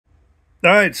All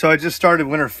right, so I just started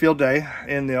winter field day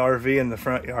in the RV in the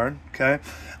front yard, okay?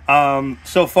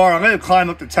 So far, I'm going to climb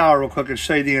up the tower real quick and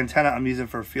show you the antenna I'm using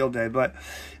for a field day, but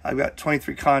I've got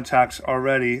 23 contacts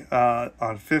already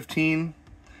on 15,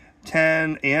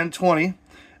 10, and 20.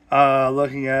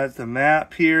 Looking at the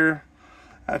map here,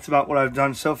 that's about what I've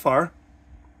done so far.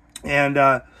 And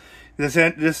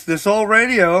this old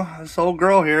radio, this old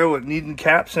girl here with needing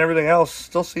caps and everything else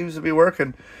still seems to be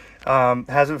working.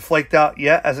 Hasn't flaked out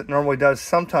yet, as it normally does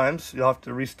sometimes. You'll have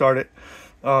to restart it.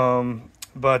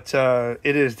 But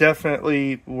it is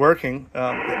definitely working.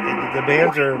 The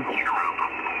bands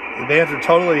are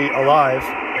totally alive.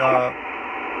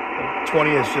 20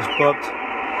 is just booked.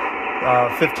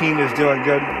 15 is doing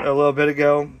good a little bit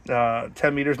ago.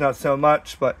 10 meters, not so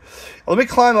much. But let me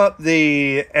climb up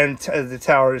the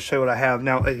tower to show you what I have.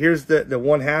 Now, here's the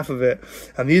one half of it.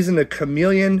 I'm using the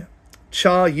Chameleon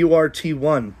CHA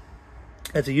URT-1.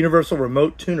 It's a universal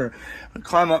remote tuner. I'm going to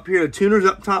climb up here. The tuner's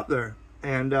up top there.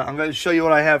 And I'm going to show you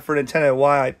what I have for an antenna and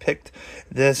why I picked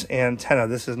this antenna.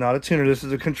 This is not a tuner. This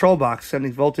is a control box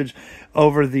sending voltage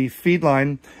over the feed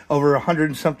line, over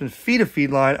 100 and something feet of feed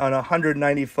line on a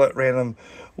 190-foot random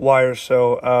wire.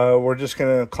 So we're just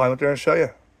going to climb up there and show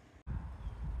you.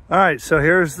 All right, so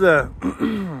here's the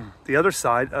the other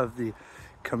side of the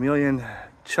Chameleon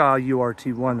CHA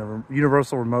URT-1, the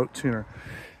universal remote tuner.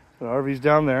 So the RV's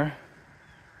down there.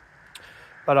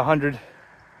 About 100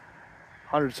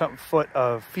 something foot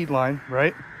of feed line,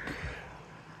 right?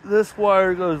 This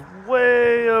wire goes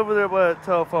way over there by that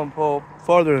telephone pole.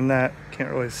 Farther than that,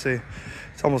 can't really see.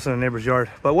 It's almost in a neighbor's yard.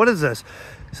 But what is this?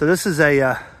 So this is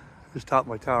just top of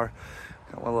my tower.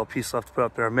 Got one little piece left to put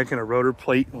up there. I'm making a rotor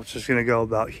plate, which is gonna go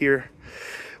about here.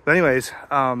 But anyways,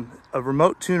 a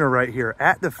remote tuner right here.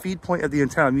 At the feed point of the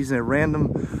antenna, I'm using a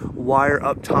random wire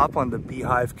up top on the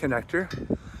beehive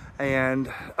connector.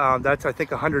 And that's, I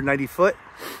think, 190 foot.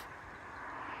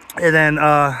 And then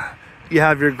you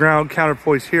have your ground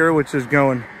counterpoise here, which is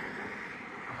going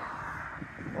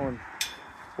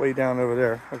way down over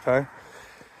there, okay?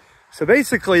 So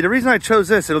basically, the reason I chose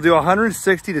this, it'll do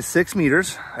 160 to 6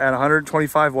 meters at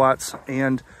 125 watts.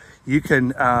 And you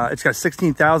can, it's got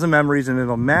 16,000 memories, and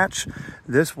it'll match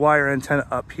this wire antenna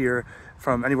up here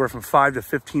from anywhere from 5 to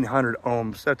 1,500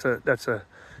 ohms. That's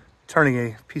turning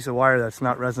a piece of wire that's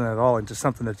not resonant at all into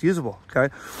something that's usable,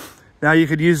 okay? Now you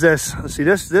could use this, let's see,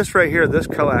 this right here, this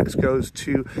coax goes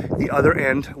to the other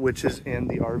end, which is in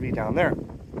the RV down there.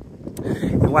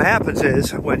 And what happens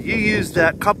is, when you use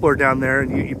that coupler down there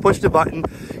and you push the button,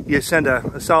 you send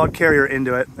a solid carrier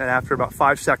into it, and after about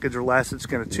 5 seconds or less, it's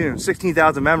going to tune.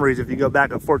 16,000 memories, if you go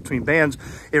back and forth between bands,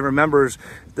 it remembers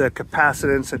the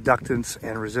capacitance, inductance,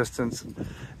 and resistance,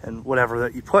 and whatever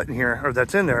that you put in here, or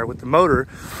that's in there with the motor.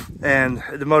 And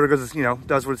the motor goes, you know,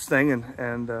 does its thing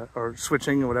and or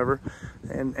switching or whatever,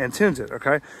 and tunes it,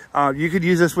 okay? You could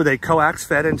use this with a coax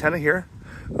fed antenna here.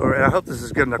 And I hope this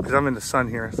is good enough because I'm in the sun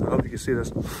here, so I hope you can see this.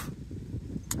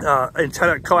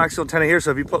 Coaxial antenna here,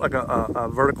 so if you put like a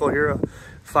vertical here, a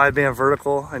 5-band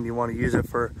vertical, and you want to use it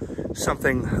for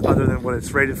something other than what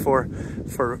it's rated for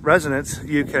resonance,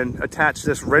 you can attach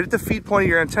this right at the feed point of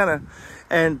your antenna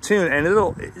and tune. And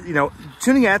it'll, you know,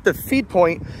 tuning at the feed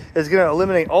point is going to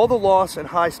eliminate all the loss and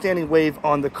high standing wave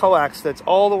on the coax that's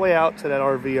all the way out to that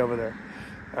RV over there.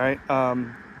 All right,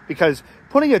 because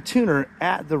putting a tuner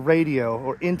at the radio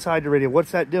or inside the radio,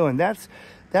 what's that doing? That's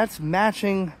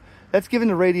matching, that's giving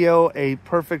the radio a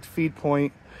perfect feed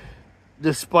point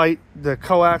despite the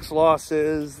coax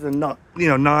losses, the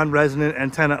non-resonant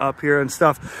antenna up here and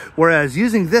stuff. Whereas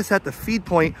using this at the feed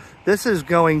point, this is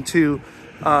going to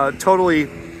totally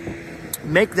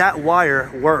make that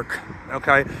wire work,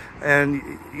 okay? And,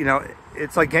 you know,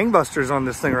 it's like gangbusters on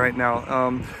this thing right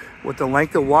now. With the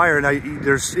length of wire, now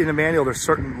there's in the manual, there's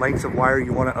certain lengths of wire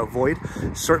you want to avoid,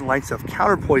 certain lengths of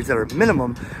counterpoise that are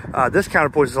minimum. This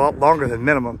counterpoise is a lot longer than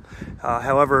minimum.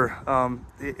 However,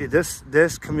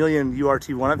 this Chameleon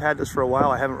URT-1, I've had this for a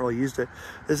while. I haven't really used it.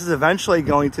 This is eventually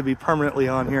going to be permanently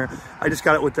on here. I just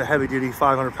got it with the heavy duty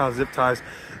 500-pound zip ties,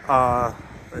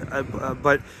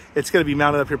 but it's going to be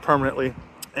mounted up here permanently.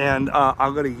 And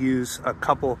I'm going to use a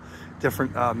couple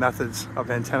different methods of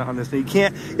antenna on this. Now you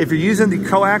can't, if you're using the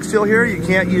coaxial here, you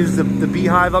can't use the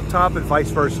beehive up top and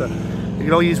vice versa. You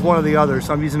can only use one or the other.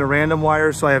 So I'm using a random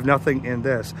wire, so I have nothing in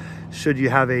this. Should you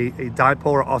have a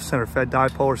dipole or off-center fed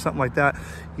dipole or something like that,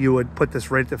 you would put this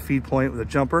right at the feed point with a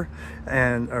jumper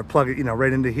or plug it, you know,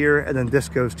 right into here, and then this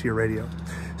goes to your radio.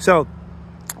 So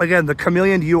again, the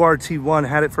Chameleon URT-1,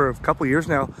 had it for a couple years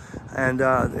now, and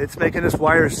it's making this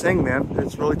wire sing, man.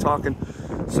 It's really talking.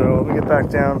 So let me get back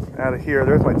down out of here.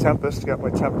 There's my Tempest. Got my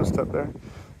Tempest up there.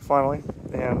 finally,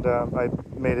 and I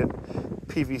made it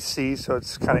PVC, so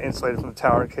it's kind of insulated from the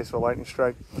tower in case of a lightning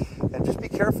strike. And just be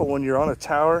careful when you're on a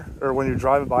tower, or when you're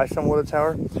driving by someone with a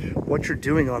tower, what you're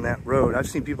doing on that road. I've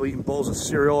seen people eating bowls of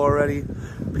cereal already,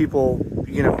 people,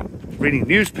 you know, reading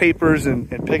newspapers and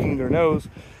picking their nose.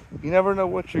 You never know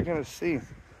what you're going to see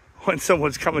when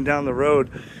someone's coming down the road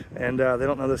and they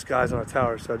don't know this guy's on a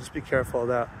tower, so just be careful of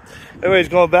that. Anyways,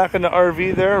 going back in the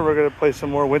RV there, we're going to play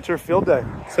some more winter field day.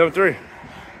 7-3.